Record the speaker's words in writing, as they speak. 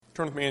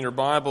Turn with me in your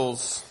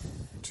Bibles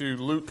to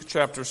Luke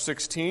chapter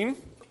 16.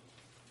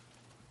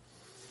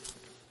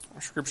 Our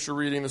scripture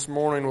reading this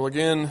morning will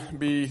again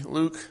be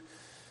Luke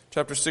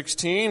chapter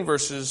 16,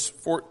 verses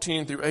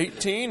 14 through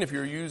 18. If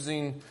you're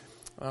using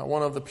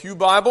one of the Pew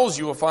Bibles,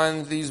 you will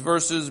find these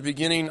verses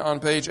beginning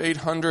on page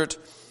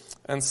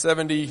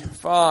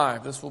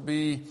 875. This will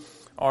be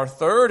our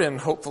third and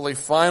hopefully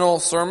final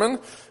sermon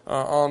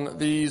on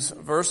these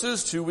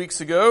verses. 2 weeks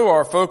ago,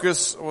 our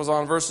focus was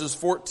on verses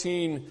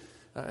 14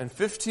 and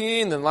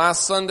 15. Then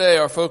last Sunday,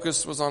 our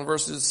focus was on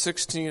verses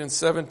 16 and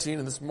 17.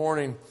 And this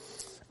morning,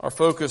 our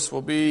focus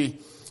will be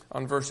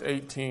on verse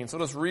 18. So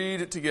let's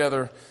read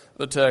together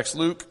the text.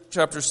 Luke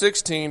chapter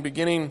 16,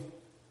 beginning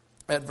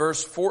at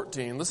verse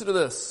 14. Listen to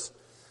this.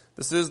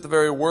 This is the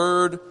very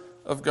word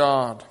of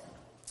God.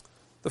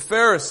 The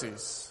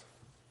Pharisees,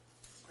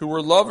 who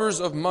were lovers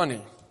of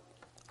money,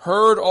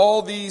 heard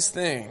all these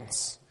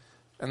things,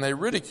 and they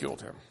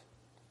ridiculed him.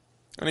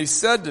 And he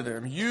said to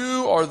them,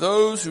 "You are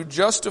those who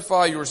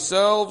justify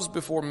yourselves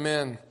before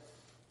men,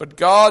 but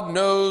God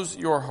knows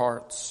your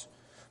hearts.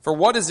 For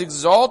what is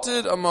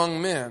exalted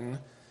among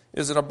men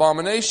is an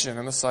abomination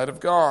in the sight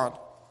of God.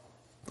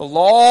 The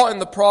law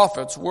and the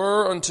prophets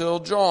were until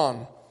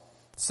John.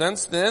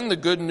 Since then, the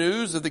good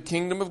news of the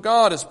kingdom of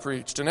God is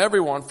preached, and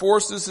everyone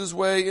forces his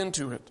way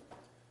into it.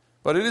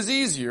 But it is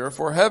easier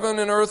for heaven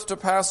and earth to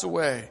pass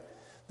away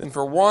than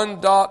for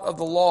one dot of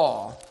the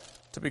law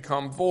to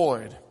become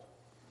void.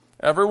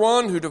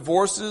 Everyone who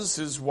divorces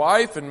his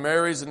wife and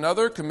marries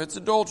another commits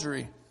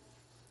adultery,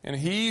 and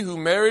he who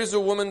marries a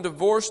woman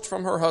divorced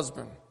from her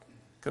husband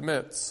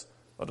commits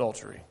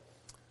adultery."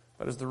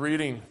 That is the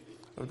reading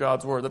of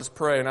God's word. Let us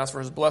pray and ask for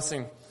his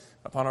blessing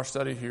upon our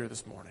study here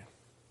this morning.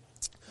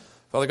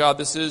 Father God,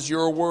 this is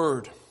your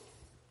word.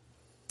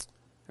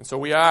 And so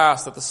we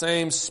ask that the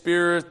same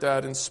Spirit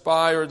that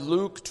inspired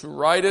Luke to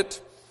write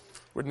it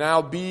would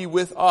now be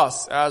with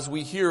us as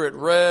we hear it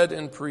read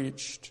and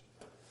preached.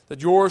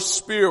 That your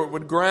Spirit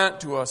would grant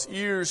to us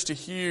ears to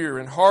hear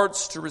and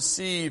hearts to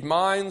receive,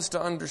 minds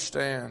to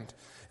understand,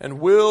 and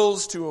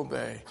wills to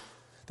obey.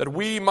 That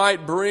we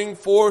might bring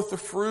forth the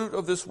fruit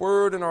of this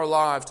word in our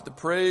lives to the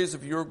praise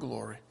of your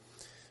glory.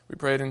 We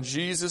pray it in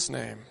Jesus'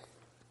 name.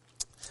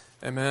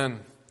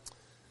 Amen.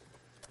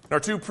 In our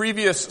two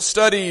previous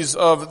studies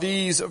of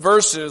these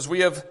verses, we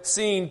have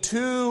seen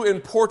two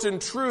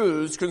important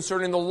truths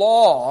concerning the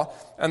law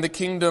and the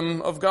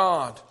kingdom of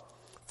God.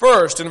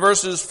 First, in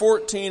verses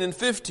 14 and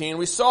 15,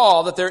 we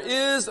saw that there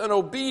is an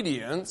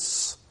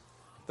obedience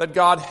that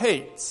God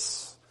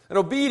hates. An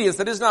obedience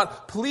that is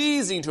not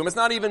pleasing to him. It's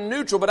not even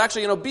neutral, but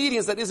actually an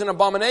obedience that is an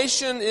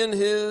abomination in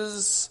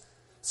his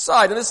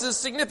sight. And this is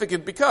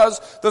significant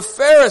because the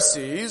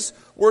Pharisees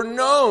were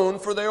known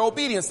for their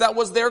obedience. That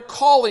was their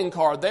calling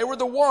card. They were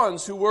the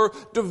ones who were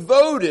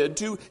devoted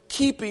to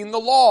keeping the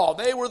law.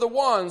 They were the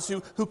ones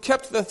who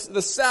kept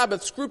the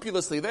Sabbath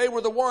scrupulously. They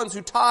were the ones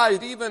who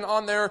tithed even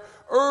on their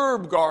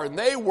herb garden.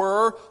 They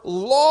were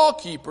law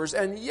keepers.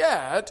 And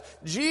yet,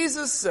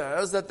 Jesus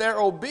says that their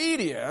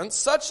obedience,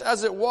 such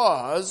as it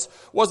was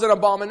an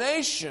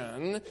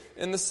abomination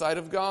in the sight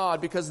of God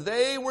because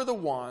they were the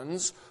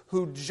ones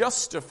who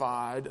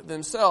justified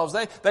themselves.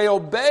 They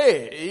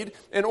obeyed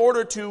in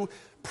order to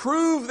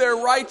prove their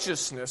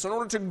righteousness, in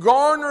order to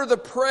garner the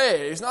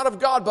praise, not of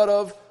God, but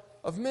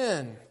of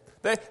men.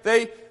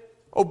 They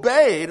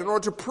obeyed in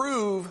order to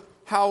prove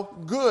how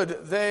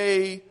good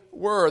they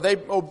were. They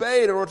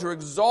obeyed in order to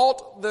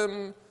exalt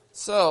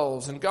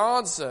themselves. And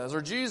God says, or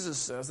Jesus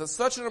says, that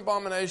such an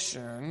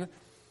abomination,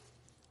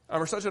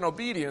 or such an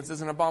obedience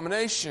is an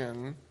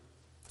abomination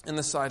in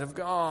the sight of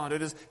God.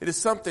 It is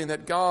something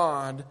that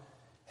God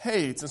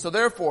hates. And so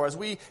therefore, as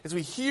we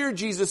hear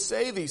Jesus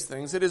say these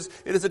things, it is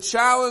a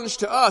challenge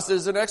to us, it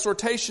is an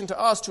exhortation to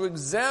us to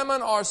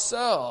examine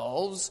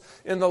ourselves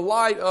in the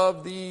light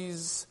of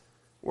these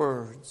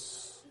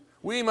words.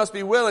 We must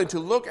be willing to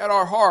look at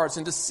our hearts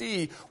and to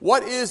see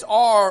what is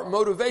our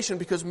motivation,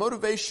 because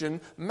motivation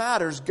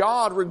matters.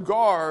 God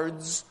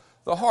regards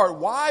the heart.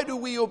 Why do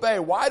we obey?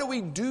 Why do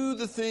we do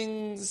the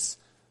things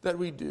that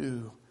we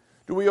do?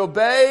 Do we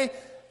obey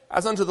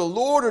as unto the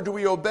Lord, or do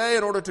we obey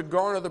in order to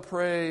garner the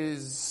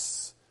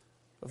praise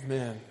of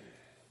men? And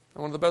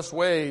one of the best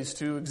ways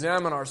to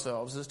examine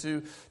ourselves is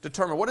to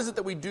determine what is it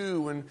that we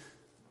do when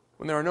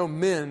there are no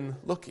men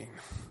looking?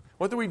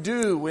 What do we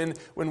do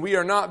when we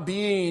are not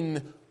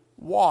being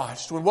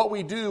watched, when what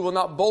we do will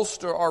not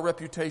bolster our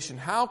reputation?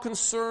 How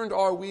concerned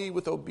are we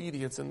with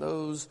obedience in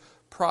those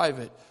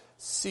private,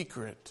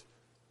 secret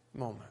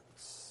moments?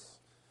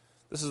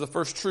 This is the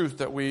first truth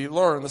that we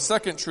learn. The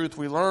second truth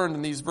we learned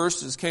in these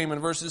verses came in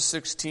verses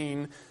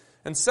 16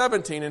 and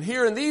 17. And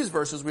here in these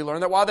verses we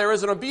learn that while there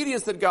is an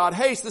obedience that God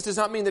hates, this does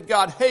not mean that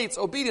God hates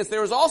obedience.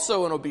 There is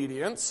also an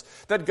obedience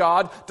that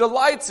God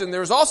delights in.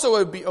 There is also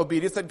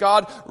obedience that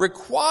God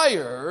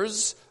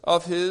requires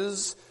of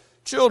his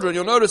children,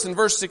 you'll notice in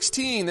verse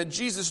 16 that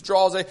Jesus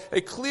draws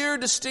a clear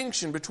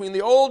distinction between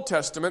the Old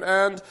Testament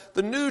and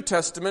the New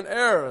Testament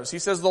eras. He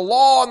says the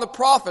law and the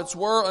prophets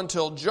were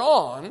until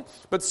John,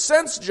 but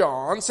since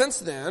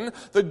then,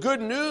 the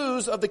good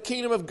news of the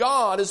kingdom of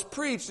God is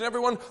preached and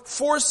everyone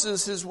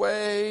forces his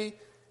way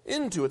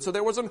into it. So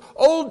there was an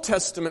Old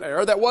Testament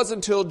era that was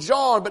until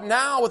John, but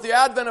now with the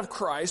advent of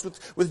Christ,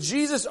 with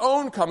Jesus'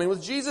 own coming,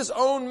 with Jesus'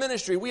 own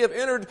ministry, we have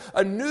entered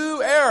a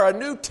new era, a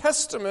New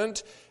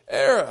Testament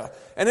era.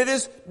 And it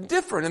is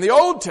different. In the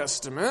Old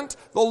Testament,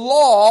 the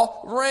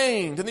law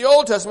reigned. In the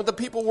Old Testament, the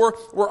people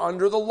were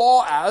under the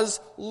law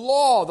as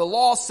law. The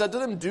law said to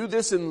them, do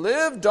this and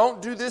live,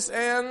 don't do this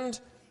and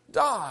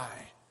die.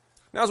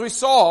 Now, as we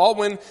saw,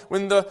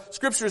 when the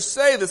Scriptures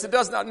say this, it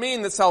does not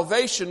mean that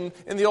salvation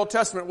in the Old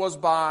Testament was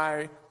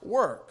by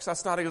works.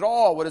 That's not at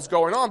all what is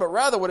going on, but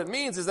rather what it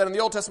means is that in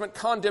the Old Testament,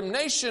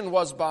 condemnation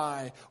was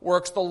by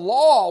works. The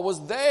law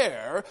was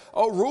there,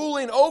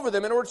 ruling over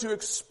them in order to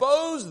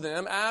expose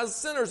them as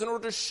sinners, in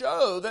order to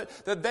show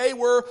that they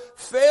were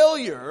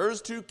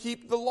failures to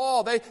keep the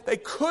law. They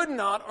could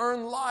not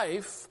earn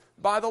life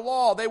by the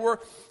law. They were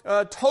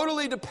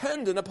totally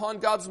dependent upon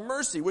God's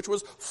mercy, which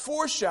was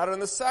foreshadowed in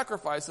the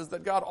sacrifices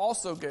that God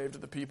also gave to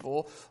the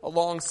people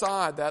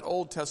alongside that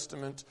Old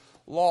Testament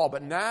law.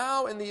 But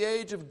now in the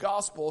age of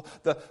gospel,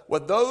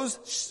 what those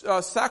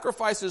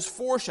sacrifices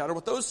foreshadowed,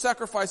 what those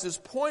sacrifices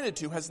pointed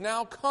to, has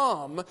now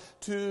come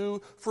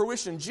to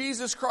fruition.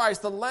 Jesus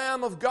Christ, the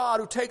Lamb of God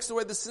who takes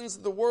away the sins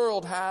of the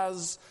world,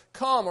 has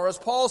come. Or as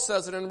Paul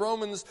says it in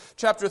Romans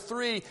chapter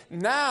 3,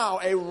 now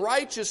a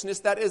righteousness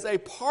that is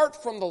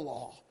apart from the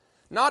law,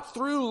 not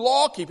through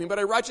law keeping, but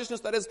a righteousness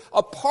that is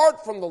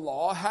apart from the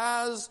law,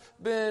 has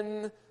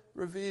been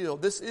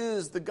revealed. This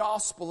is the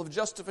gospel of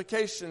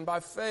justification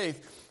by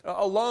faith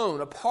alone,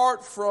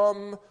 apart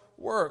from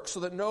works,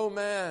 so that no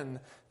man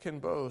can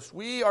boast.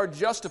 We are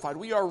justified.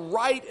 We are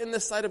right in the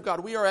sight of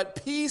God. We are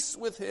at peace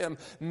with Him,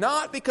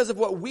 not because of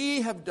what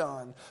we have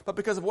done, but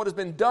because of what has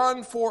been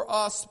done for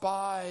us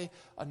by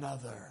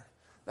another.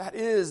 That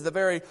is the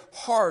very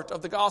heart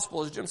of the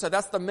gospel, as Jim said.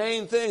 That's the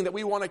main thing that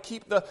we want to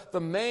keep,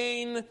 the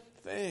main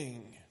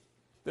thing.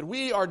 That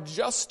we are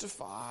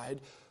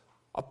justified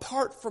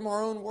apart from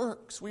our own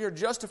works. We are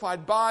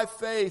justified by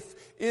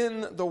faith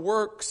in the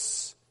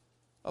works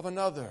of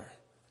another.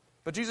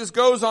 But Jesus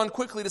goes on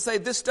quickly to say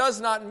this does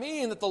not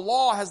mean that the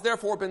law has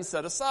therefore been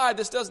set aside.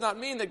 This does not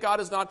mean that God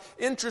is not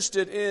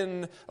interested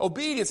in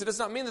obedience. It does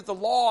not mean that the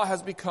law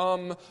has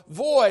become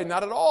void.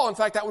 Not at all. In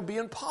fact, that would be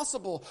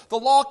impossible. The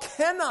law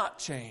cannot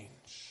change.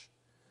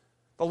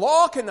 The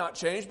law cannot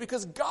change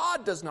because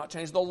God does not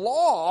change. The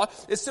law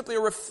is simply a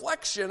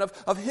reflection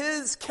of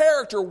His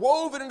character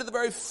woven into the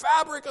very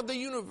fabric of the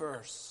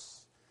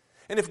universe.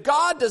 And if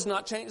God does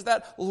not change,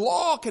 that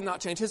law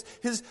cannot change.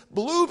 His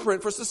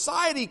blueprint for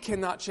society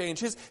cannot change.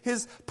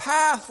 His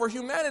path for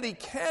humanity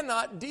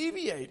cannot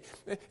deviate.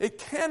 It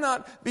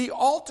cannot be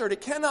altered.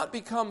 It cannot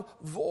become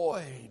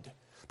void.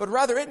 But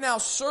rather it now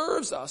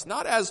serves us,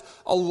 not as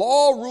a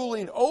law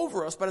ruling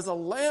over us, but as a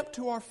lamp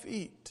to our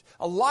feet,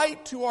 a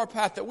light to our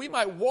path, that we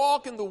might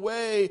walk in the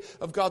way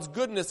of God's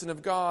goodness and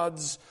of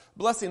God's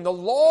blessing. The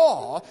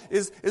law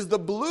is the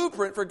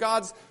blueprint for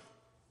God's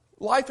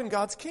life in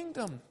God's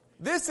kingdom.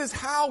 This is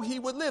how He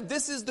would live.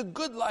 This is the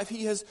good life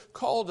He has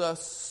called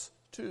us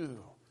to.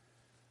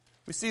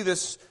 We see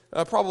this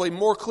probably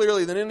more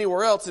clearly than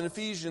anywhere else in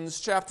Ephesians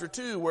chapter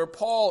 2, where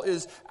Paul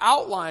is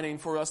outlining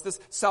for us this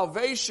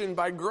salvation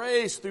by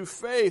grace through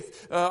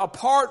faith,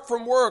 apart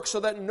from works, so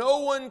that no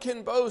one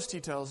can boast,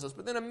 he tells us.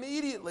 But then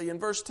immediately in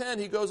verse 10,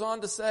 he goes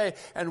on to say,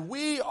 and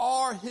we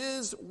are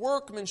His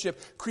workmanship,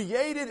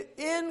 created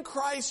in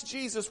Christ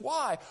Jesus.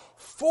 Why?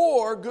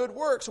 For good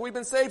works. So we've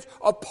been saved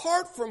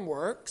apart from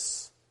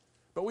works,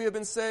 but we have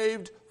been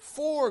saved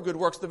for good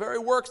works, the very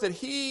works that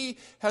He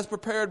has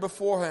prepared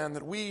beforehand,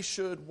 that we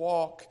should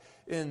walk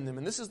in them.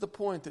 And this is the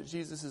point that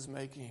Jesus is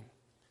making.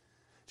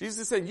 Jesus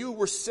is saying you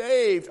were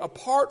saved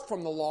apart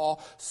from the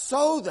law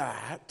so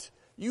that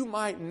you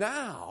might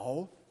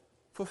now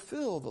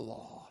fulfill the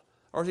law.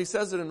 Or as he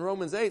says it in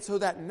Romans 8, so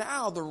that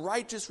now the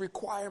righteous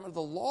requirement of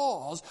the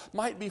laws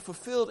might be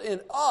fulfilled in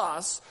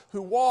us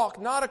who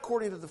walk not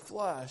according to the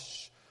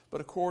flesh,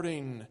 but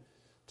according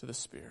to the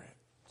Spirit.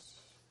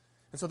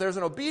 And so there's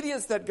an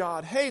obedience that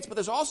God hates, but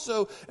there's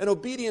also an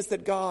obedience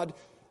that God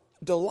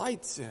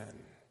delights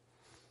in.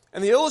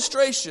 And the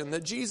illustration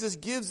that Jesus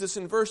gives us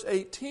in verse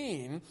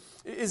 18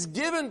 is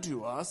given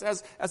to us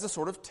as a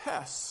sort of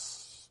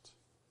test.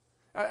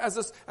 As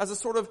a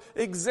sort of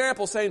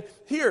example, saying,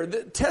 here,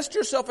 test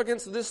yourself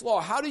against this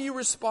law. How do you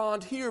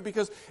respond here?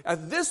 Because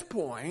at this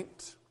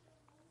point,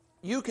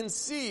 you can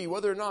see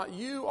whether or not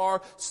you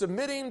are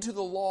submitting to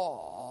the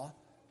law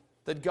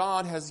that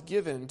God has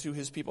given to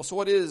His people. So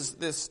what is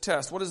this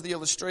test? What is the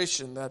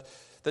illustration that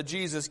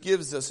Jesus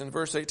gives us in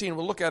verse 18?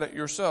 We'll look at it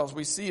yourselves.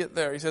 We see it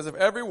there. He says, if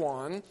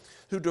everyone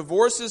who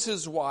divorces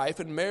his wife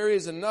and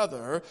marries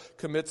another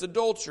commits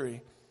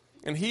adultery,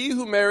 and he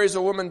who marries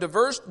a woman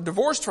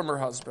divorced from her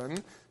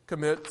husband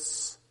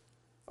commits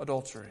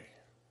adultery.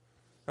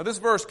 Now, this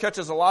verse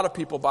catches a lot of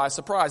people by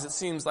surprise. It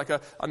seems like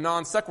a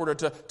non sequitur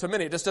to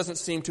many. It just doesn't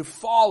seem to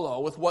follow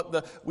with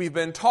what we've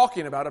been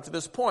talking about up to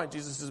this point.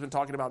 Jesus has been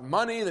talking about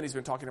money, then he's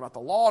been talking about the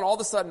law, and all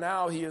of a sudden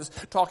now he is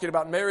talking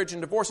about marriage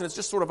and divorce, and it's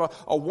just sort of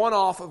a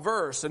one-off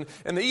verse. And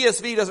the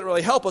ESV doesn't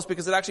really help us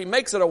because it actually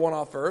makes it a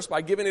one-off verse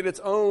by giving it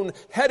its own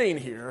heading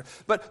here.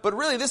 But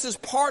really, this is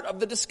part of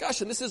the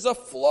discussion. This is a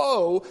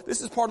flow. This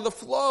is part of the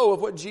flow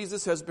of what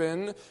Jesus has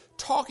been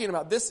talking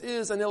about. This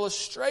is an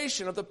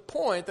illustration of the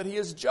point that he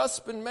has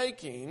just been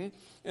making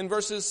in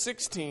verses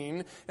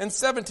 16 and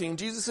 17.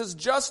 Jesus has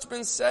just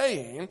been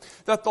saying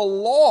that the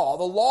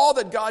law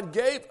that God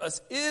gave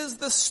us is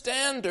the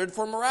standard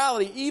for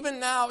morality, even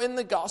now in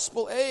the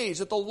gospel age,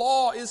 that the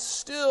law is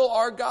still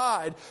our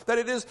guide, that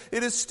it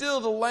is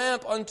still the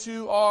lamp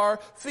unto our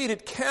feet.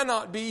 It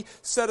cannot be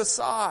set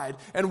aside.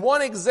 And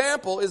one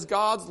example is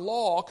God's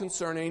law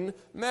concerning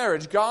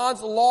marriage.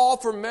 God's law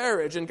for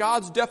marriage and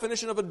God's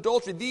definition of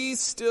adultery, these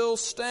still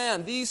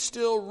stand, these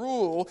still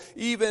rule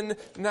even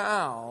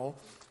now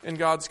in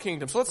God's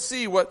kingdom. So let's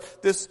see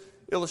what this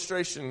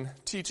illustration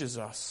teaches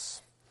us.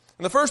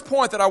 And the first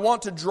point that I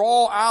want to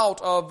draw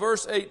out of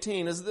verse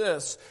 18 is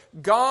this: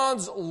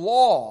 God's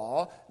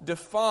law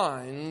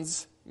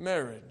defines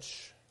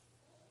marriage.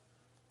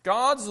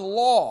 God's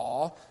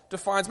law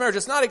defines marriage.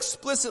 It's not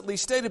explicitly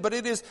stated, but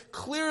it is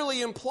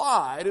clearly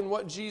implied in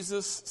what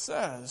Jesus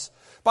says.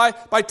 By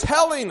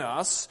telling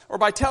us, or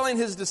by telling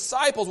his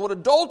disciples what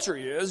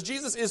adultery is,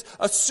 Jesus is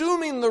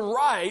assuming the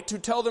right to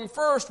tell them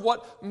first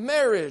what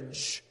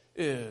marriage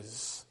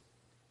is.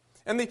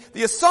 And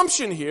the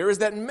assumption here is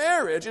that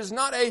marriage is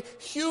not a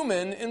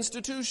human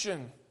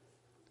institution.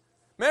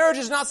 Marriage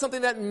is not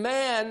something that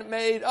man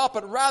made up,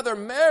 but rather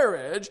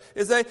marriage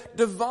is a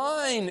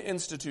divine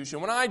institution.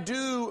 When I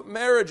do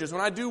marriages, when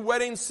I do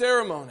wedding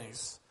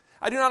ceremonies,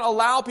 I do not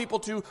allow people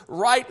to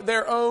write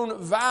their own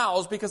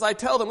vows because I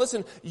tell them,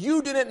 listen,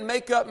 you didn't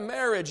make up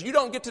marriage. You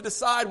don't get to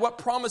decide what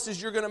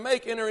promises you're going to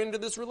make, enter into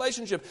this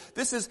relationship.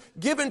 This is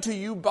given to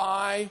you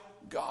by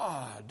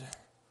God.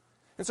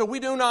 And so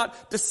we do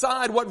not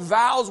decide what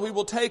vows we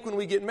will take when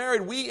we get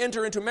married. We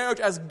enter into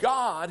marriage as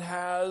God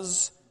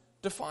has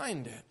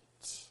defined it.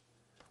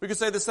 We could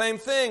say the same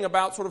thing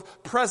about sort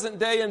of present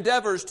day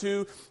endeavors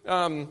to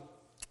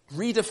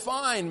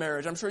redefine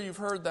marriage. I'm sure you've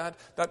heard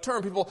that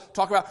term. People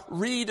talk about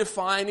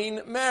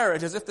redefining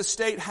marriage as if the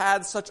state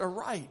had such a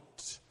right.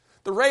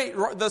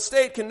 The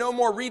state can no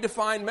more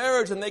redefine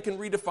marriage than they can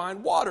redefine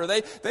water.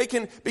 They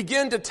can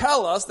begin to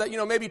tell us that,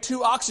 maybe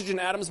 2 oxygen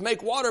atoms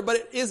make water, but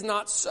it is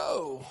not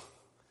so.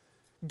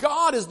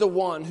 God is the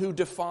one who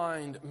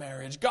defined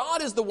marriage.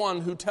 God is the one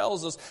who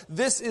tells us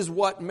this is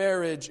what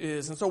marriage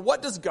is. And so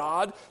what does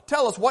God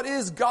tell us? What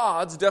is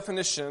God's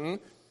definition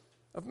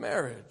of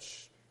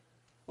marriage?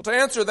 Well, to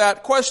answer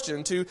that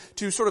question,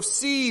 to sort of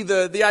see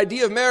the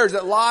idea of marriage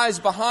that lies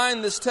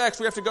behind this text,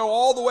 we have to go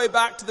all the way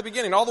back to the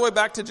beginning, all the way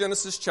back to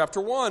Genesis chapter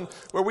 1,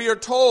 where we are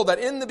told that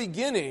in the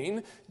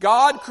beginning,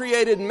 God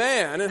created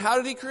man. And how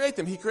did he create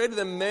them? He created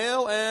them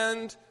male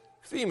and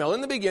female.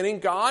 In the beginning,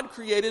 God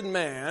created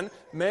man,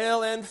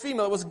 male and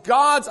female. It was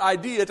God's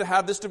idea to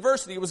have this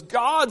diversity. It was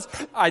God's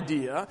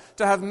idea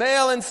to have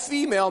male and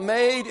female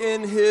made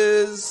in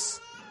his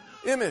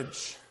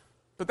image.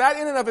 But that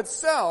in and of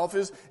itself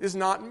is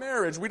not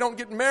marriage. We don't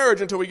get marriage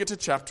until we get to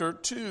chapter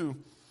 2.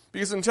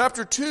 Because in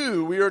chapter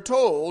 2, we are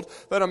told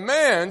that a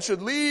man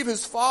should leave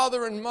his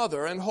father and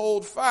mother and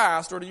hold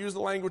fast, or to use the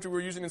language we were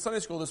using in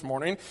Sunday school this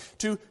morning,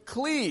 to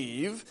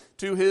cleave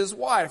to his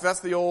wife.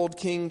 That's the old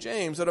King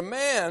James. That a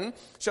man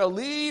shall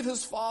leave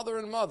his father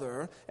and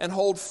mother and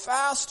hold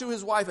fast to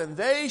his wife, and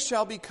they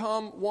shall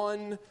become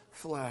one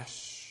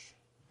flesh.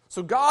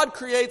 So God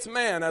creates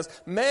man as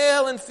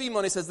male and female,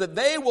 and he says that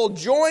they will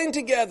join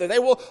together, they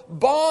will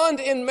bond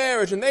in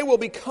marriage, and they will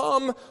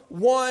become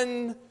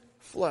one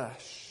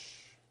flesh.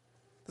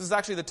 This is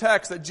actually the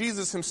text that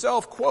Jesus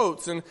himself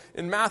quotes in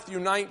Matthew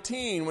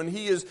 19 when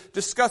he is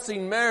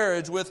discussing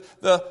marriage with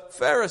the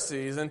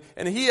Pharisees.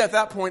 And he at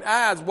that point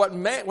adds,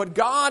 what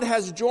God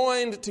has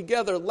joined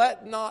together,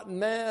 let not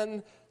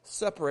man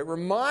separate,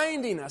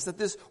 reminding us that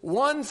this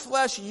one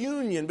flesh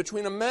union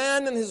between a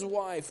man and his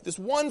wife, this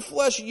one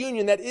flesh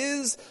union that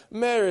is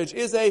marriage,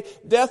 is a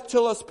death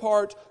till us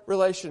part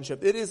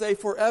relationship. It is a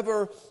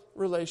forever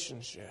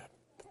relationship.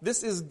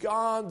 This is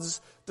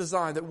God's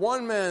design, that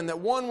one man, that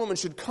one woman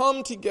should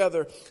come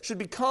together, should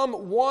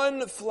become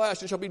one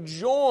flesh, and shall be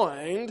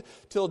joined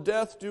till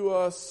death do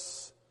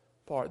us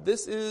part.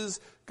 This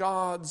is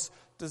God's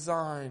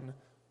design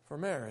for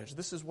marriage.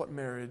 This is what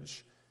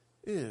marriage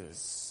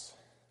is.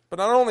 But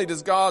not only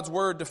does God's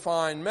word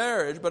define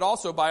marriage, but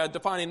also by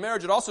defining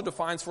marriage, it also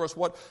defines for us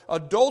what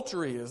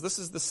adultery is. This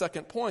is the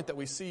second point that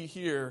we see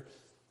here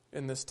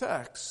in this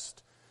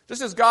text.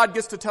 Just as God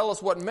gets to tell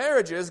us what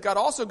marriage is, God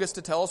also gets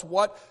to tell us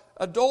what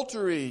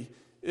adultery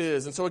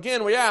is. And so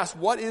again, we ask,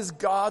 what is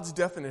God's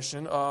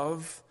definition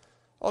of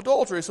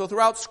adultery? So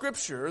throughout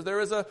Scripture,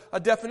 there is a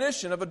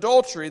definition of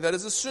adultery that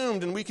is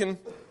assumed, and we can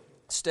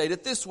state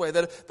it this way,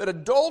 that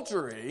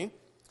adultery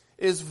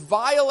is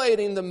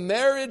violating the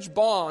marriage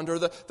bond or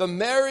the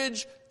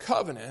marriage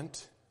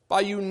covenant by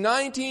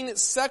uniting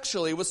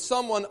sexually with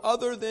someone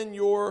other than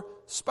your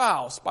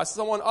spouse, by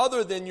someone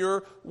other than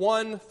your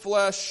one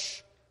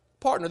flesh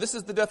partner. This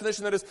is the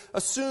definition that is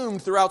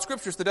assumed throughout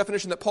Scripture. It's the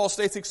definition that Paul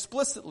states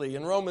explicitly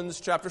in Romans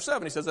chapter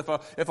 7. He says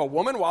if a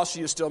woman, while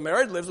she is still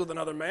married, lives with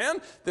another man,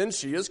 then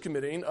she is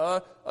committing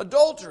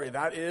adultery.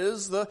 That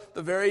is the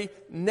very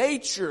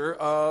nature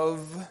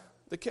of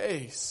the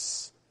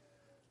case.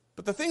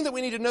 But the thing that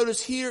we need to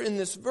notice here in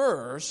this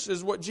verse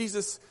is what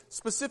Jesus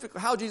specifically,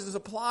 how Jesus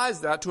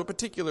applies that to a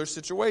particular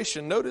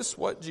situation. Notice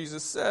what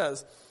Jesus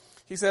says.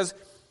 He says,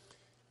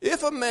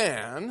 if a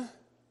man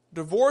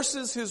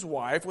divorces his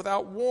wife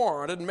without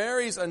warrant and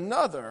marries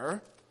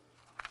another,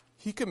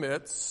 he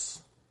commits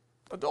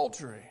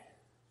adultery.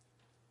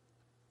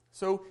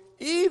 So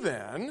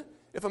even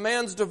if a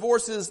man's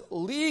divorce is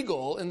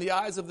legal in the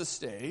eyes of the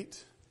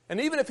state, and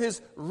even if his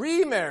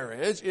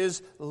remarriage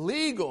is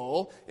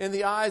legal in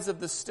the eyes of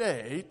the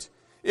state,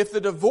 if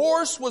the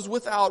divorce was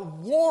without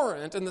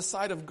warrant in the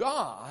sight of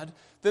God,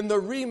 then the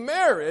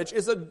remarriage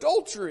is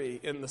adultery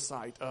in the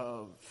sight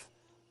of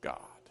God.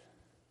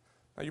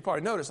 Now, you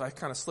probably noticed I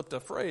kind of slipped a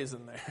phrase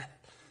in there.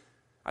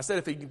 I said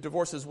if he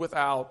divorces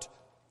without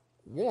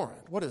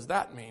warrant. What does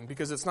that mean?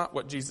 Because it's not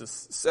what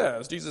Jesus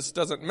says. Jesus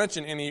doesn't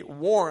mention any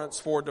warrants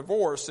for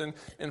divorce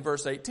in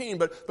verse 18.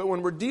 But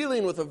when we're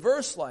dealing with a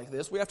verse like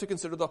this, we have to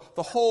consider the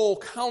whole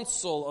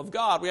counsel of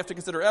God. We have to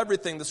consider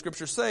everything the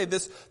Scriptures say.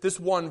 This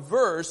one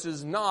verse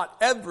is not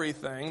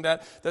everything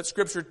that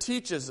Scripture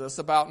teaches us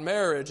about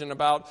marriage and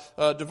about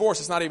divorce.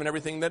 It's not even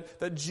everything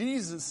that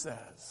Jesus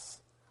says.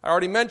 I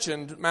already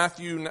mentioned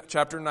Matthew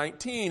chapter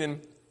 19,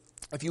 and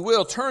if you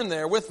will, turn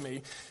there with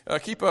me.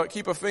 Keep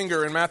a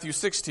finger in Matthew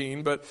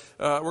 16, but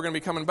we're going to be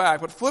coming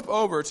back. But flip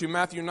over to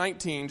Matthew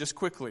 19 just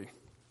quickly.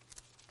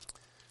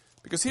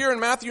 Because here in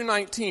Matthew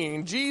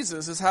 19,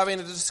 Jesus is having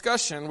a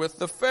discussion with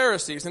the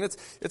Pharisees, and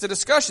it's a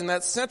discussion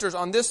that centers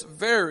on this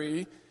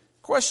very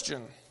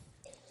question.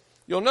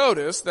 You'll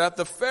notice that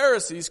the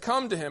Pharisees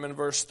come to him in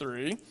verse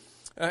 3,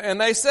 and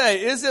they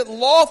say, is it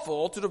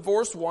lawful to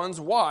divorce one's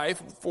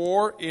wife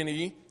for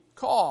any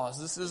cause?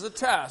 This is a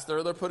test.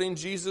 They're putting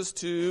Jesus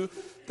to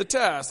the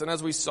test. And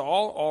as we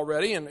saw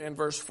already in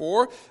verse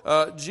 4,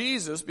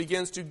 Jesus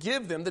begins to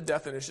give them the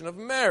definition of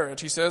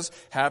marriage. He says,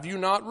 have you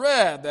not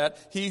read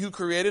that he who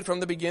created from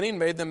the beginning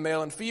made them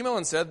male and female,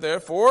 and said,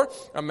 therefore,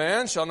 a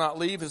man shall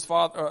leave his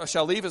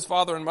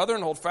father and mother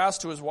and hold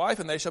fast to his wife,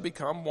 and they shall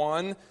become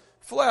one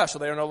flesh. So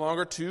they are no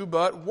longer two,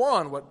 but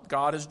one. What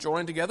God has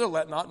joined together,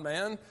 let not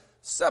man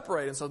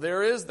separate. And so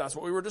that's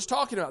what we were just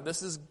talking about.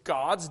 This is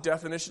God's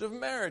definition of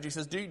marriage. He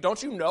says,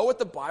 don't you know what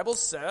the Bible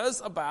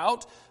says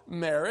about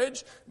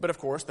marriage? But of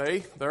course,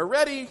 they're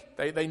ready.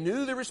 They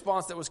knew the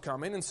response that was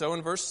coming. And so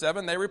in verse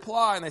 7, they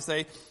reply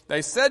and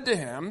they said to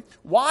him,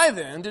 why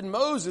then did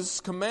Moses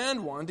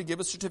command one to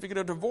give a certificate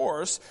of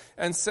divorce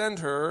and send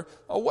her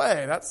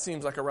away? That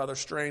seems like a rather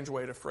strange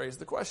way to phrase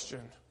the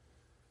question.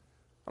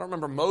 I don't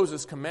remember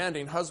Moses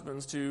commanding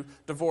husbands to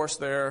divorce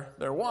their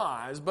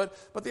wives, but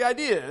the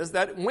idea is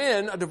that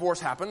when a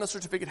divorce happened, a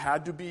certificate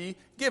had to be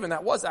given.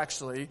 That was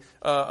actually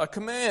a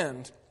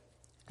command.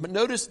 But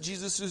notice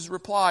Jesus'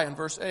 reply in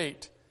verse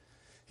 8.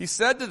 He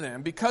said to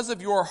them, because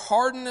of your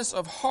hardness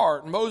of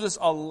heart, Moses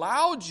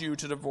allowed you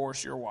to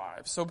divorce your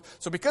wives.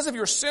 So because of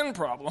your sin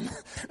problem,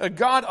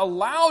 God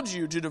allowed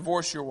you to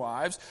divorce your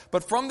wives,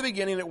 but from the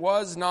beginning it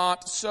was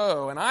not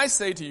so. And I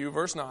say to you,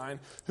 verse 9,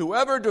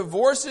 whoever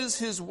divorces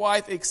his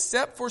wife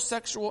except for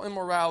sexual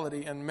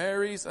immorality and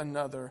marries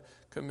another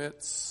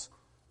commits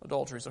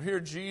adultery. So here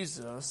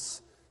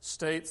Jesus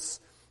states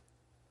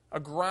a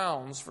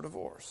grounds for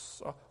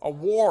divorce, a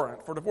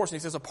warrant for divorce.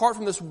 And he says, apart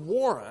from this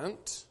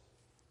warrant,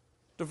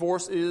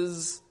 divorce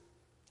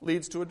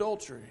leads to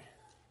adultery.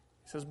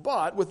 He says,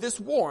 but with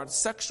this warrant,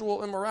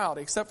 sexual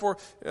immorality, except for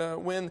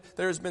when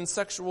there's been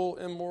sexual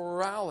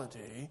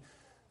immorality,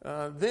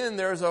 then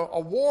there's a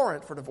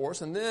warrant for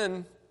divorce, and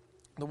then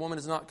the woman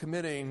is not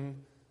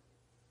committing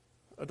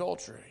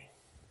adultery.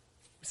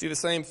 We see the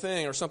same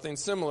thing or something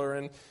similar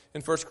in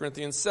 1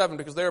 Corinthians 7,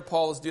 because there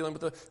Paul is dealing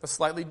with a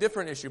slightly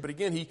different issue. But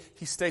again,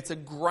 he states a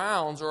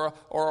grounds or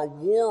a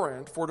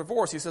warrant for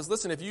divorce. He says,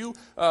 listen, if you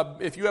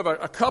have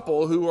a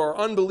couple who are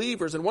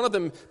unbelievers and one of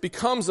them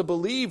becomes a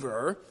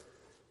believer,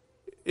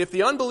 if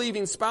the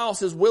unbelieving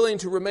spouse is willing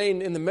to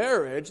remain in the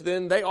marriage,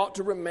 then they ought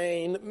to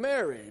remain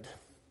married.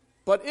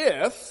 But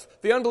if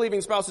the unbelieving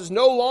spouse is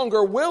no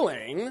longer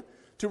willing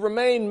to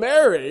remain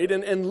married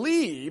and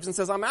leaves and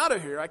says, I'm out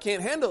of here, I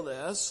can't handle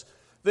this,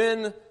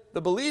 then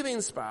the believing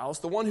spouse,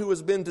 the one who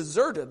has been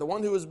deserted, the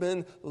one who has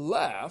been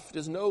left,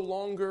 is no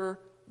longer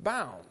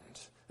bound.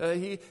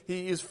 He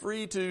is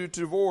free to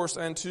divorce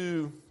and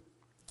to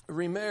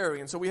remarry.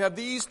 And so we have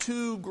these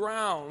two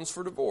grounds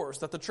for divorce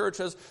that the church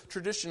has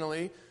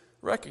traditionally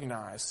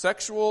recognized: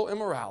 sexual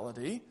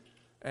immorality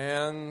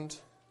and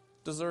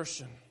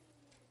desertion.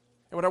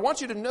 And what I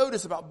want you to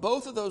notice about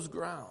both of those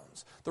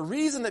grounds, the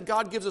reason that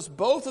God gives us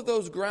both of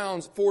those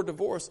grounds for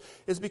divorce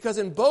is because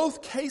in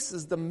both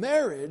cases, the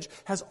marriage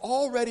has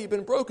already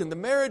been broken. The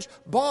marriage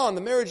bond,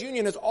 the marriage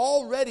union has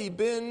already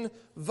been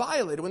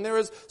violated. When there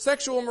is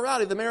sexual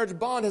immorality, the marriage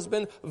bond has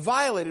been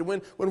violated.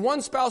 When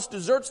one spouse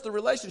deserts the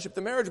relationship,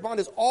 the marriage bond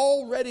is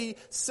already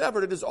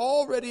severed. It is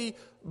already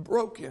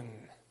broken.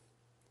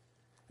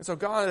 And so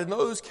God, in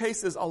those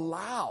cases,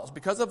 allows,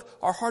 because of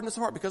our hardness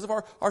of heart, because of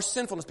our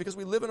sinfulness, because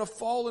we live in a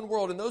fallen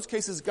world, in those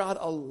cases, God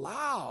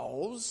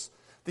allows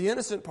the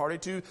innocent party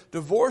to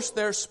divorce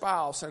their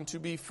spouse and to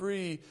be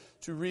free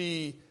to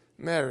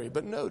remarry.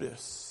 But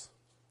notice,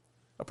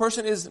 a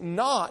person is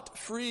not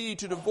free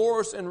to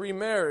divorce and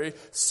remarry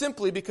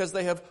simply because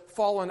they have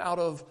fallen out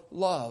of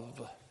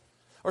love,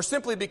 or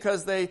simply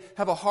because they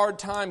have a hard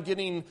time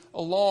getting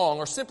along,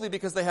 or simply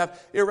because they have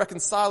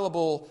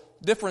irreconcilable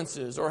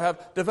differences, or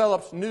have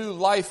developed new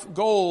life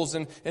goals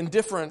and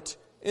different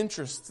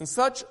interests. In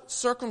such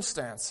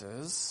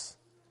circumstances,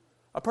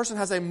 a person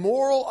has a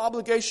moral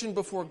obligation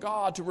before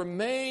God to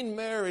remain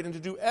married and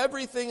to do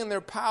everything in their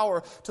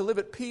power to live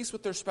at peace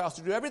with their spouse,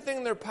 to do everything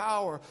in their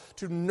power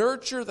to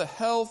nurture the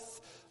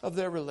health of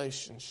their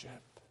relationship.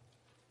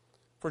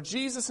 For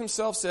Jesus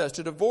himself says,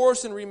 to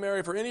divorce and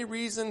remarry for any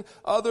reason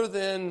other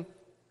than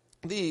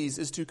these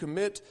is to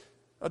commit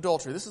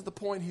adultery. This is the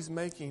point he's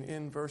making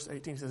in verse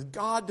 18. He says,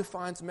 God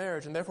defines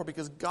marriage, and therefore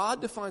because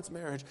God defines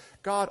marriage,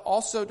 God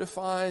also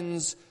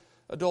defines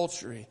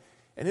adultery.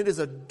 And it is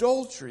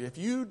adultery if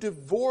you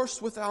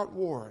divorce without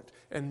warrant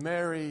and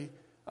marry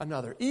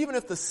another. Even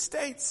if the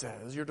state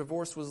says your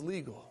divorce was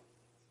legal,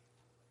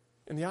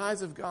 in the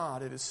eyes of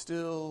God, it is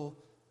still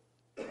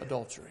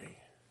adultery.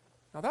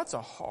 Now that's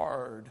a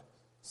hard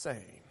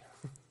saying.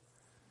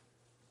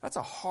 That's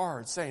a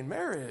hard saying.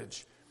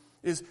 Marriage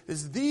is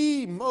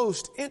the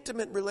most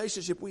intimate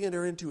relationship we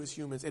enter into as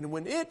humans. And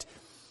when it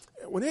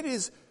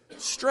is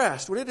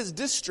stressed, when it is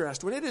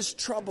distressed, when it is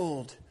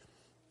troubled,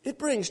 it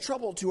brings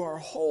trouble to our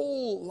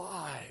whole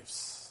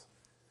lives.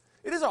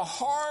 It is a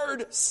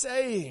hard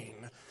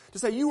saying to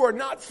say you are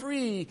not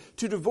free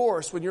to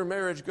divorce when your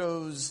marriage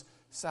goes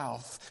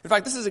south. In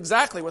fact, this is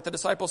exactly what the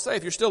disciples say.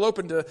 If you're still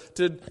open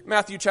to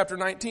Matthew chapter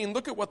 19,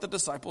 look at what the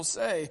disciples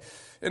say.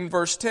 In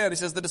verse 10, he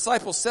says, the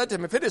disciples said to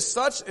him, if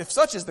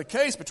such is the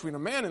case between a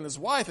man and his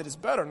wife, it is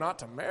better not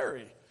to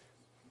marry.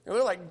 And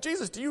they're like,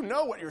 Jesus, do you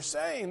know what you're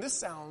saying? This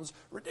sounds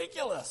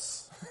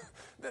ridiculous.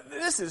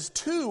 This is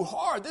too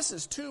hard. This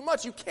is too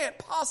much. You can't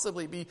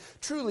possibly be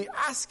truly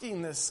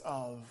asking this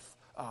of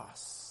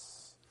us.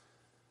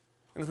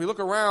 And if we look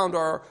around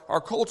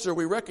our culture,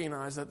 we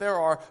recognize that there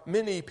are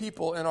many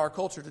people in our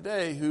culture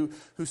today who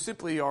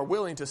simply are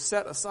willing to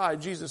set aside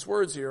Jesus'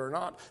 words here,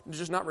 or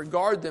just not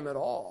regard them at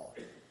all.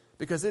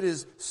 Because it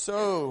is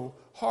so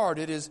hard.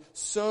 It is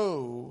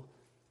so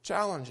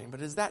challenging.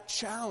 But it is that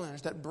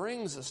challenge that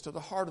brings us to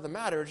the heart of the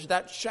matter. It's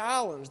that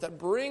challenge that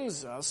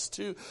brings us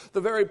to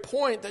the very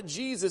point that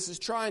Jesus is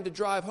trying to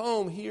drive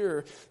home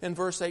here in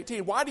verse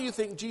 18. Why do you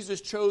think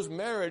Jesus chose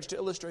marriage to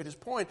illustrate his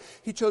point?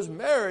 He chose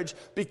marriage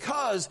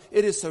because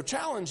it is so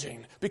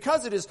challenging,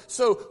 because it is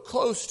so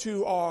close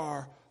to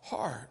our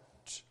heart.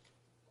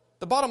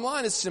 The bottom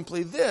line is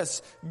simply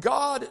this: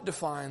 God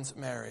defines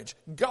marriage.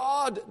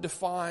 God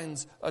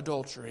defines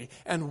adultery.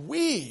 And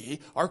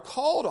we are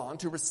called on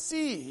to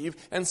receive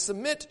and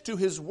submit to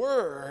his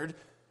word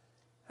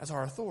as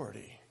our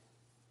authority.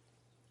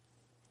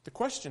 The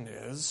question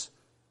is,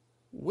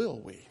 will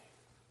we?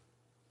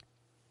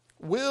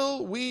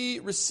 Will we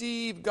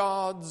receive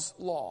God's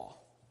law?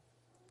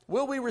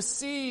 Will we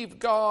receive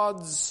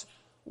God's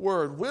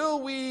word?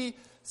 Will we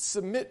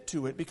submit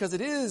to it because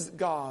it is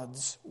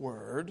God's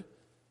word?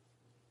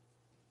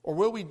 Or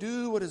will we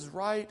do what is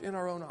right in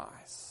our own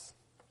eyes?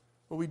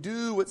 Will we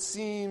do what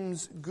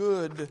seems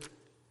good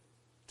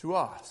to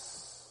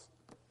us?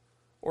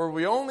 Or will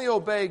we only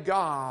obey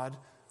God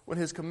when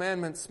his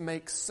commandments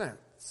make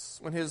sense,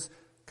 when his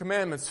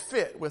commandments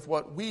fit with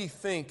what we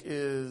think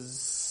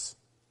is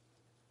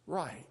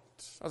right?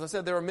 As I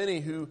said, there are many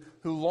who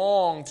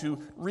long to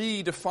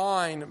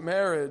redefine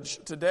marriage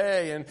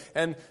today,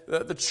 and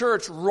the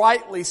church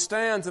rightly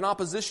stands in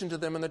opposition to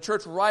them, and the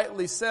church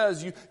rightly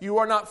says, you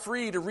are not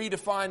free to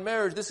redefine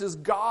marriage. This is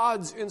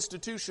God's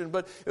institution.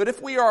 But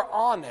if we are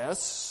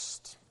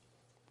honest,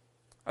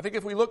 I think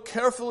if we look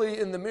carefully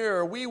in the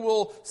mirror, we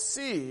will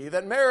see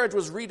that marriage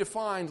was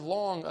redefined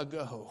long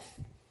ago,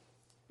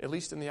 at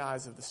least in the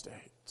eyes of the state.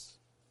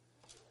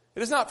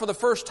 It is not for the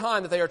first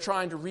time that they are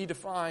trying to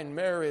redefine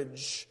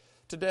marriage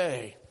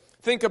today.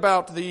 Think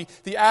about the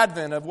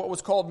advent of what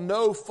was called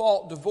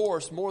no-fault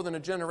divorce more than a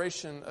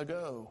generation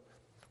ago,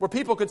 where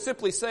people could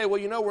simply say,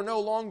 well, we're no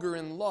longer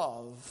in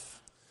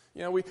love.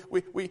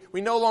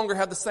 We no longer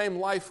have the same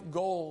life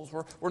goals.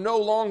 We're no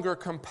longer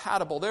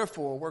compatible.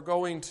 Therefore, we're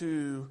going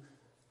to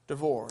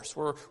divorce.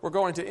 We're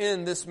going to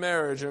end this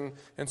marriage and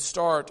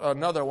start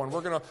another one.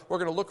 We're going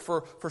to look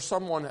for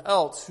someone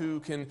else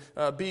who can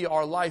be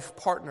our life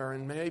partner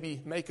and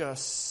maybe make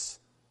us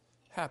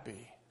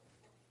happy.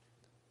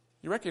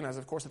 You recognize,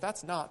 of course, that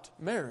that's not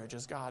marriage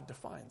as God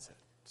defines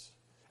it.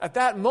 At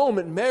that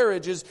moment,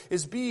 marriage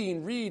is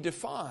being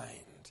redefined.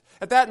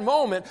 At that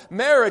moment,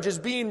 marriage is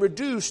being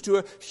reduced to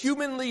a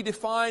humanly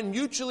defined,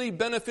 mutually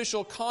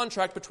beneficial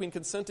contract between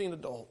consenting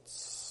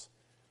adults.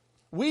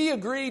 We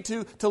agree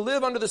to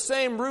live under the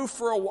same roof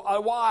for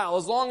a while,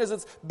 as long as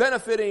it's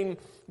benefiting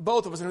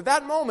both of us. And at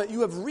that moment,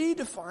 you have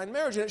redefined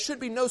marriage. And it should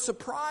be no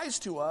surprise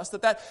to us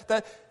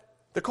that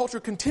the culture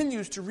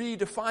continues to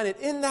redefine it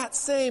in that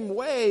same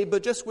way,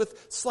 but just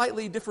with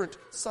slightly different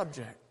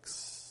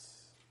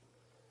subjects.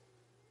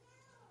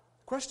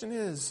 The question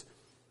is,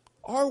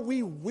 are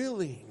we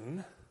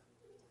willing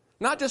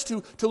not just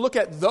to look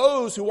at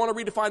those who want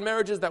to redefine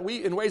marriages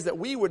in ways that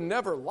we would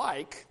never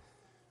like,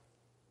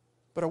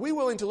 but are we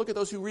willing to look at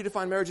those who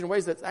redefine marriage in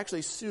ways that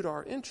actually suit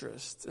our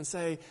interests and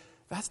say,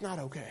 that's not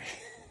okay.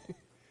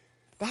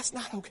 That's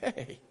not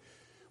okay.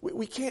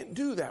 We can't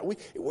do that.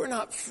 We're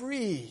not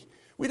free.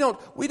 We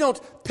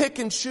don't pick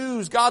and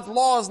choose. God's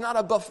law is not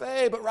a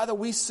buffet, but rather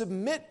we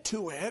submit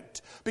to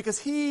it because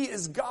He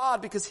is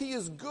God, because He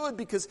is good,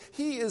 because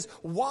He is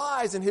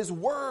wise, and His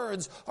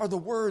words are the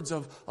words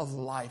of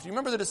life. Do you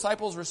remember the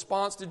disciples'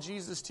 response to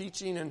Jesus'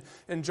 teaching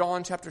in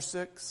John chapter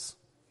 6?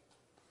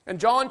 In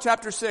John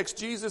chapter 6,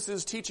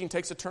 Jesus' teaching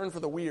takes a turn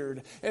for the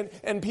weird.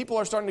 And people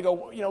are starting to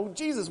go,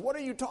 Jesus, what are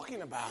you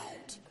talking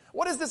about?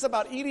 What is this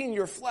about eating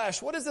your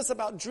flesh? What is this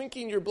about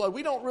drinking your blood?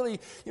 We don't really,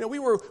 we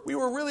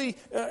were really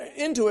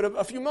into it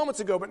a few moments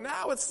ago, but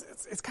now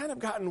it's kind of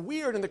gotten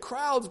weird, and the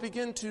crowds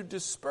begin to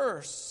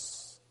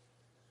disperse.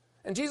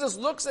 And Jesus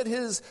looks at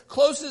His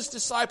closest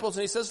disciples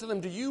and He says to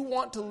them, do you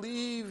want to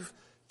leave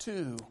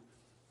too?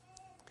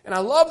 And I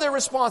love their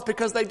response,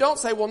 because they don't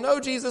say, well, no,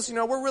 Jesus,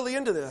 we're really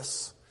into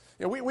this.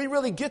 We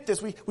really get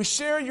this. We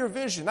share your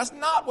vision. That's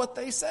not what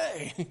they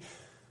say.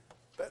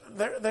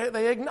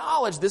 They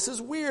acknowledge this is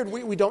weird.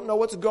 We don't know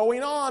what's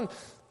going on.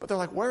 But they're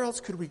like, where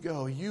else could we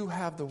go? You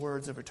have the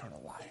words of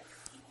eternal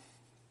life.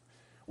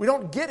 We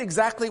don't get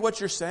exactly what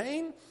you're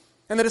saying.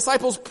 And the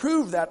disciples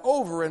proved that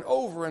over and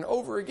over and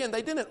over again.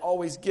 They didn't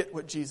always get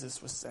what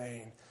Jesus was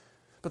saying.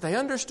 But they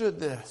understood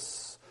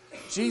this.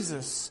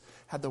 Jesus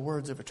had the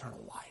words of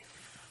eternal life.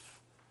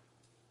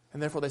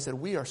 And therefore they said,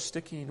 we are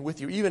sticking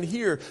with you. Even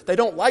here, they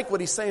don't like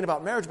what He's saying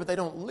about marriage, but they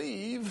don't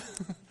leave.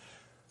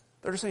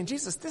 They're just saying,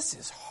 Jesus, this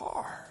is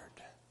hard.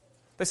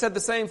 They said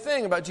the same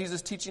thing about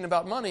Jesus teaching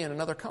about money in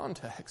another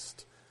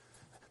context.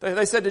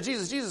 They said to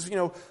Jesus,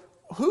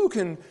 who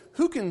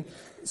can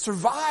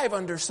survive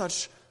under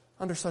such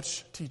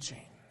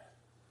teaching?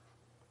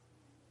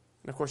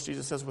 And of course,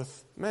 Jesus says,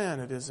 with man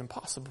it is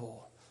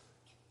impossible,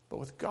 but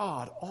with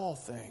God all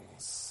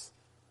things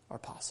are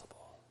possible.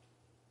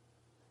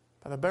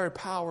 By the very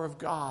power of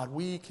God,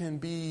 we can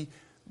be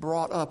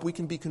brought up, we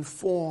can be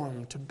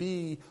conformed to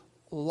be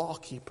law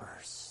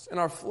keepers. In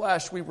our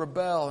flesh, we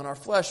rebel. In our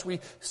flesh, we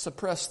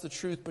suppress the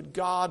truth. But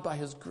God, by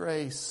His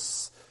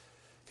grace,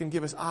 can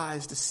give us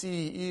eyes to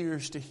see,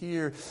 ears to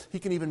hear. He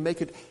can even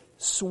make it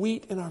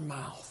sweet in our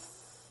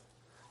mouth,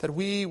 that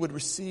we would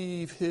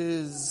receive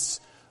His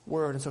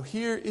word. And so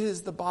here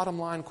is the bottom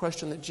line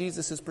question that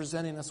Jesus is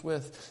presenting us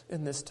with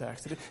in this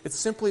text. It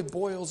simply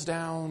boils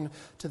down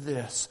to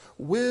this.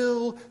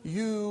 Will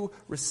you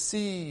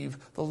receive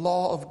the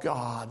law of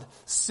God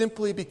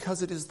simply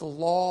because it is the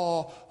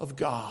law of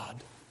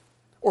God?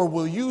 Or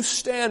will you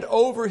stand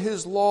over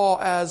His law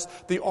as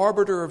the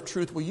arbiter of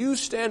truth? Will you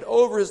stand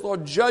over His law,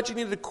 judging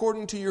it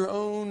according to your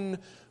own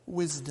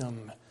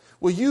wisdom?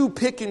 Will you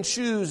pick and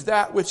choose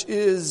that which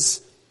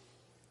is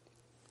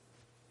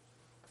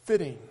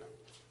fitting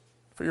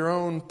for your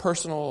own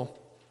personal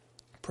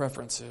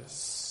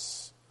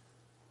preferences?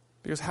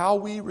 Because how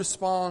we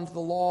respond to the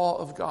law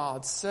of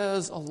God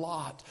says a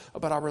lot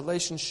about our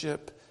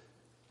relationship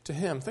to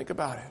Him. Think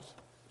about it.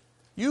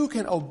 You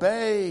can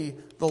obey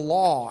the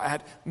law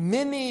at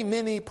many,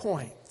 many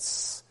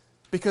points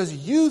because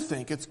you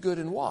think it's good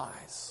and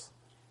wise.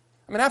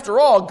 I mean, after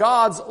all,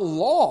 God's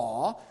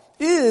law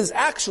is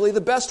actually the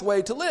best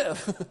way to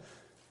live.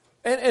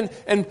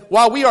 And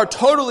while we are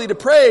totally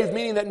depraved,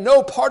 meaning that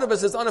no part of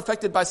us is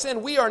unaffected by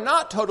sin, we are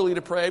not totally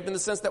depraved in the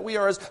sense that we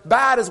are as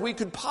bad as we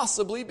could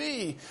possibly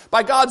be.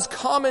 By God's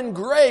common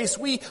grace,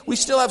 we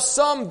still have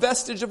some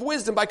vestige of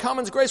wisdom. By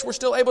common grace, we're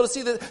still able to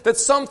see that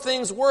some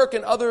things work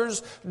and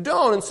others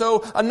don't. And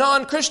so a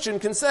non-Christian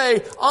can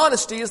say,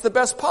 honesty is the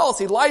best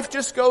policy. Life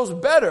just goes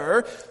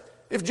better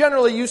if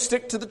generally you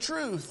stick to the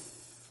truth.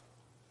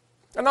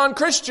 A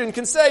non-Christian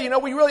can say,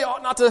 we really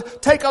ought not to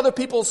take other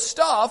people's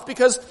stuff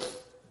because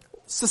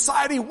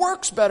society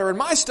works better and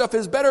my stuff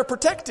is better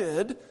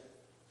protected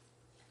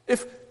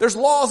if there's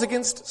laws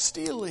against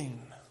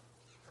stealing.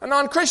 A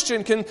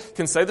non-Christian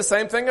can say the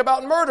same thing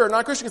about murder. A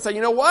non-Christian can say,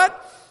 you know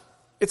what?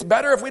 It's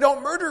better if we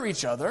don't murder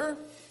each other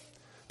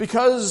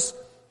because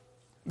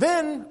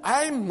then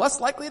I'm less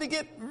likely to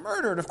get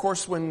murdered. Of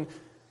course, when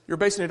you're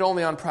basing it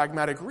only on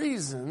pragmatic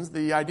reasons,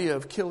 the idea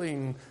of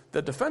killing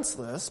the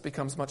defenseless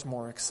becomes much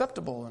more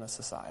acceptable in a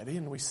society,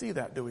 and we see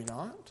that, do we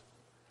not?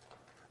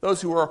 Those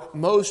who are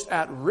most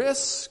at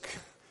risk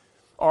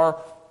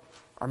are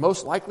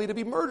most likely to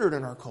be murdered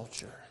in our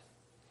culture.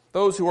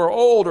 those who are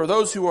old, or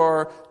those who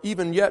are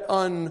even yet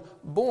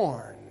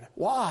unborn.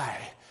 Why?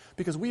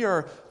 Because we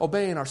are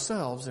obeying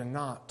ourselves and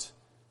not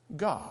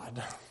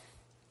God.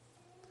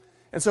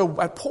 And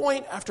so at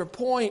point after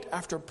point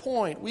after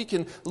point, we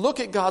can look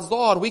at God's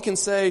law and we can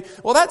say,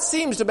 well, that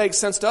seems to make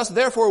sense to us,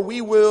 therefore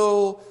we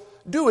will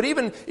do it.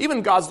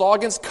 Even God's law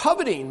against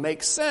coveting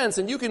makes sense.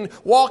 And you can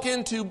walk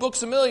into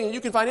Books A Million, you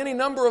can find any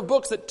number of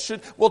books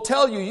that will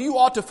tell you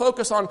ought to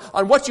focus on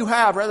what you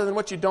have rather than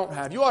what you don't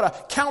have. You ought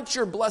to count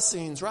your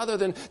blessings rather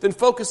than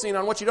focusing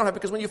on what you don't have.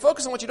 Because when you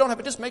focus on what you don't have,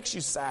 it just makes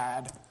you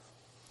sad.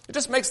 It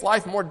just makes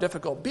life more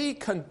difficult. Be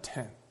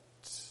content.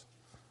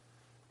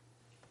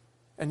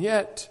 And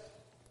yet,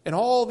 in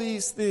all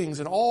these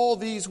things, in all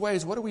these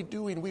ways, what are we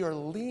doing? We are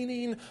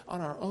leaning on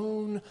our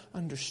own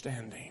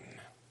understanding.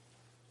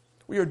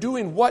 We are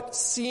doing what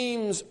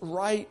seems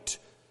right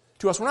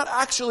to us. We're not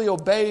actually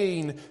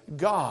obeying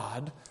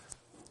God,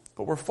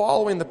 but we're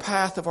following the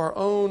path of our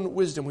own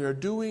wisdom. We are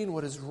doing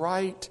what is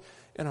right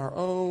in our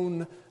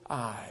own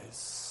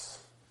eyes.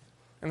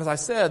 And as I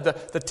said,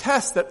 the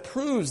test that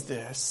proves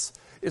this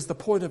is the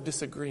point of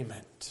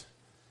disagreement.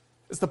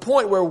 It's the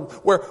point where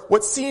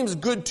what seems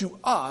good to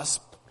us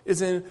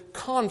is in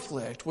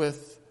conflict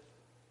with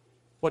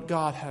what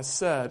God has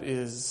said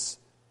is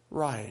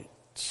right.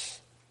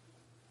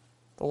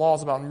 The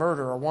laws about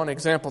murder are one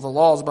example. The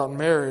laws about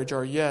marriage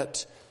are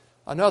yet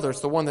another. It's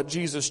the one that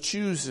Jesus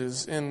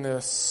chooses in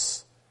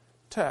this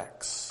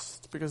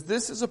text, because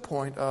this is a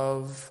point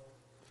of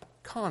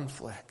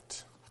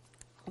conflict.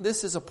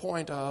 This is a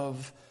point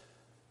of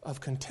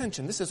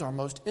contention. This is our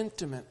most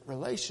intimate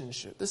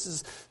relationship. This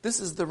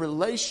is the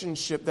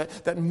relationship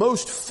that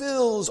most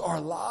fills our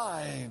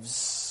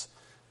lives.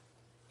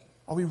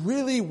 Are we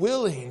really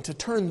willing to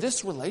turn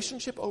this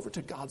relationship over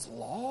to God's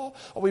law?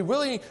 Are we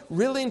really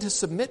willing to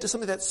submit to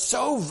something that's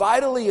so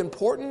vitally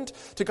important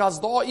to God's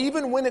law,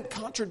 even when it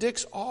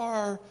contradicts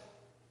our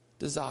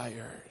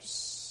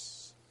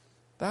desires?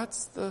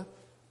 That's the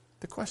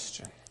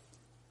question.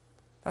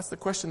 That's the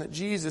question that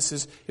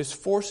Jesus is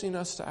forcing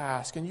us to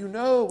ask. And you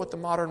know what the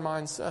modern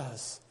mind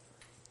says.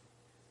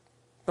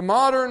 The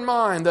modern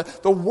mind,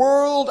 the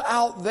world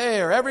out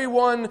there,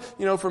 everyone,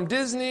 from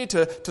Disney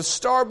to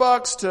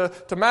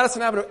Starbucks to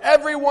Madison Avenue,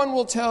 everyone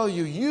will tell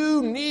you,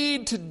 you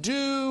need to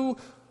do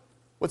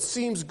what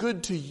seems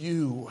good to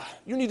you.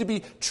 You need to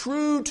be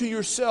true to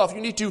yourself.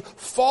 You need to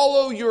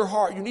follow your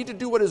heart. You need to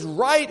do what is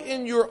right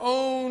in your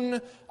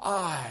own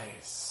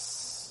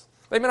eyes.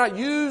 They may not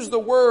use the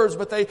words,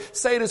 but they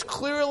say it as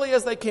clearly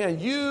as they can.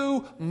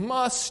 You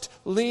must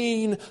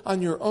lean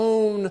on your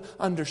own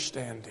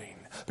understanding.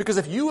 Because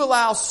if you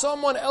allow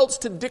someone else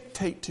to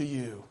dictate to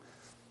you,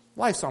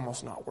 life's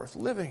almost not worth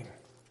living.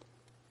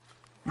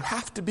 You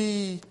have to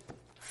be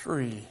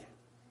free.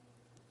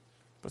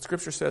 But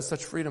Scripture says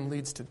such freedom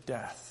leads to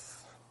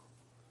death.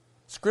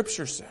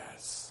 Scripture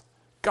says,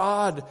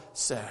 God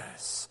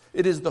says,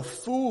 it is the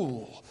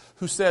fool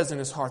who says in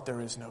his heart there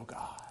is no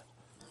God.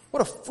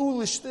 What a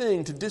foolish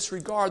thing to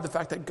disregard the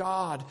fact that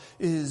God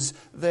is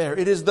there.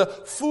 It is the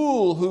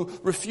fool who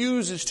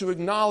refuses to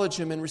acknowledge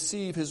Him and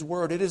receive His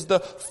word. It is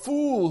the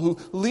fool who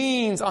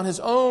leans on his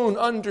own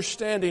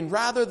understanding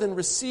rather than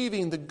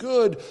receiving the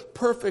good,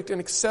 perfect, and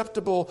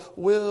acceptable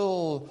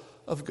will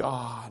of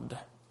God.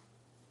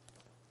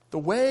 The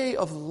way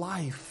of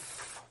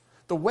life,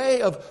 the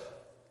way of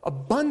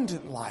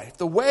abundant life,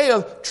 the way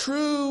of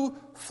true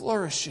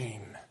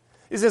flourishing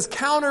is as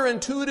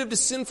counterintuitive to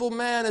sinful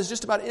man as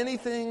just about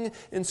anything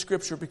in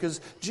Scripture,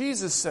 because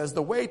Jesus says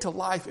the way to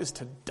life is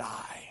to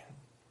die.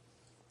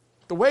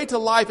 The way to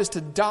life is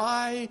to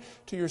die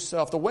to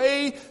yourself. The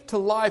way to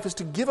life is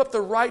to give up the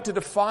right to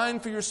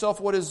define for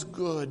yourself what is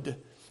good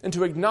and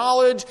to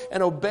acknowledge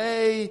and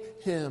obey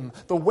Him.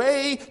 The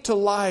way to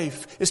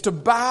life is to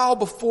bow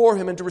before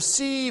Him and to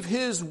receive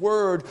His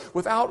word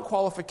without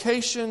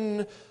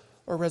qualification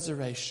or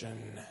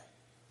reservation.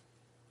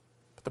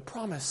 But the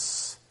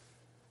promise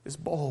is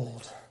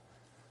bold.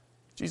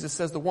 Jesus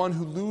says the one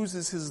who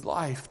loses his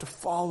life to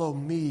follow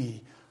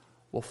me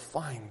will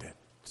find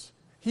it.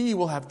 He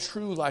will have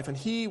true life and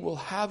he will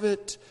have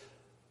it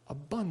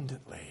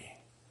abundantly.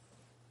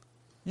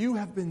 You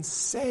have been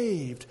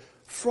saved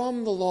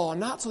from the law,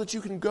 not so that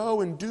you can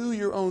go and do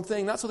your own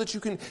thing, not so that you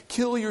can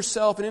kill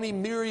yourself in any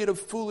myriad of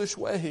foolish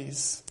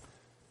ways,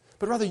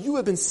 but rather you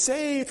have been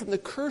saved from the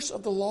curse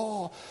of the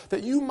law,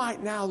 that you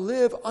might now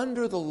live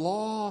under the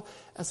law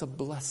as a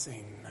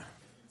blessing.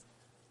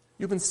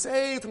 You've been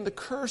saved from the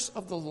curse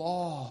of the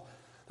law,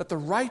 that the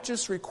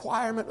righteous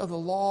requirement of the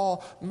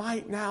law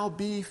might now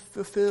be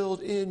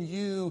fulfilled in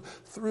you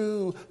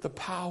through the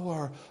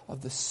power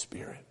of the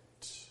Spirit.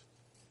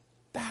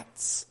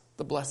 That's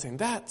the blessing.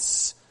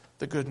 That's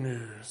the good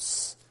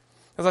news.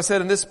 As I said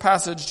in this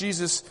passage,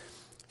 Jesus,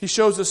 He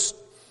shows us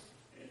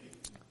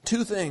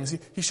two things.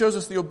 He shows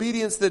us the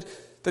obedience that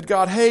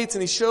God hates,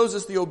 and He shows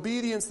us the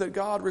obedience that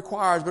God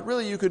requires. But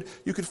really you could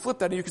flip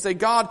that and you could say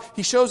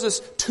He shows us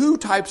two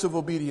types of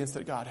obedience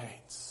that God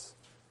hates.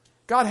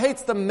 God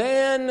hates the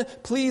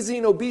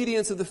man-pleasing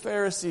obedience of the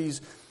Pharisees,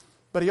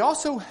 but He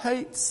also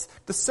hates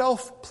the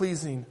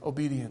self-pleasing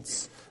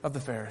obedience of the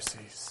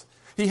Pharisees.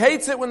 He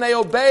hates it when they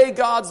obey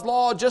God's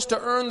law just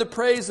to earn the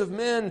praise of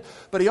men,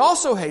 but he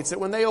also hates it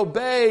when they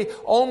obey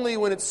only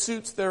when it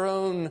suits their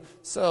own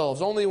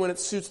selves, only when it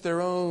suits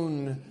their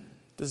own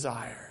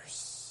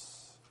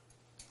desires.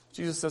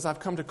 Jesus says, I've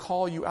come to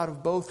call you out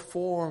of both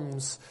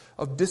forms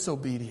of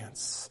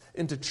disobedience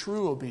into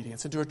true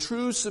obedience, into a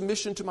true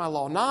submission to my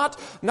law.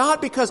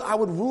 Not because I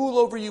would rule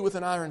over you with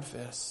an iron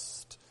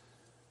fist,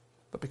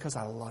 but because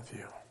I love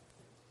you.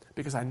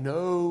 Because I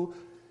know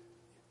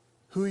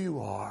who you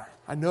are.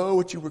 I know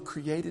what you were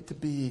created to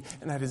be,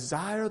 and I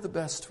desire the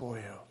best for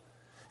you.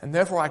 And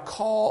therefore I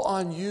call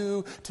on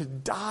you to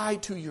die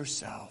to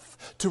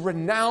yourself, to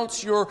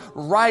renounce your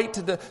right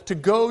to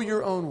go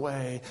your own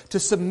way, to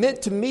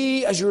submit to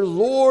me as your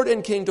Lord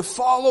and King, to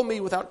follow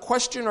me without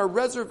question or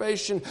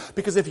reservation,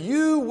 because if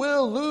you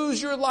will lose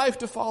your life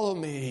to follow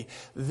me,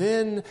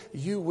 then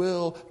you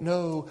will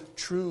know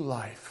true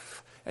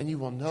life, and you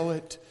will know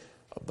it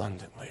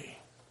abundantly.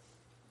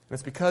 And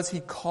it's because he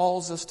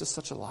calls us to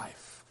such a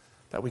life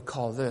that we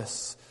call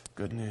this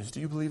good news.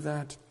 Do you believe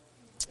that?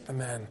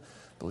 Amen.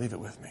 Believe it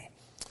with me.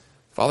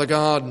 Father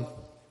God,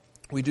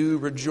 we do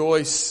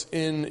rejoice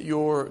in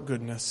your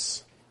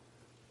goodness.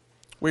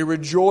 We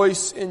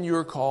rejoice in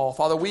your call.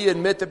 Father, we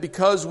admit that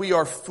because we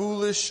are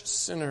foolish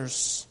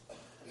sinners,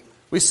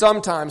 we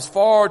sometimes,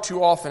 far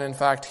too often, in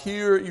fact,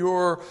 hear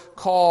your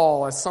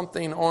call as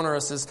something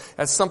onerous,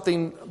 as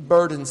something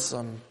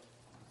burdensome.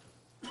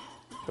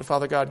 But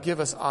Father God,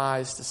 give us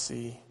eyes to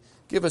see.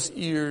 Give us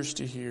ears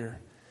to hear.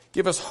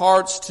 Give us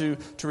hearts to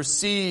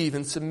receive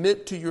and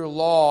submit to your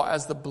law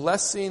as the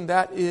blessing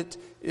that it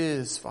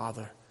is,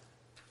 Father.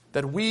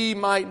 That we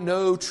might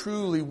know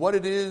truly what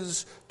it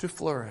is to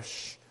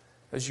flourish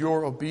as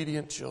your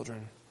obedient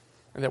children.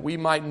 And that we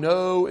might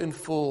know in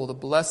full the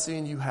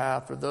blessing you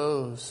have for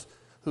those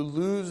who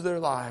lose their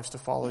lives to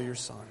follow your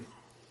Son.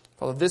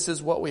 Father, this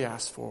is what we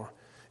ask for.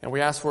 And we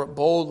ask for it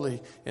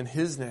boldly in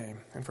his name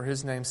and for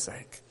his name's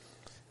sake.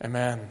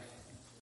 Amen.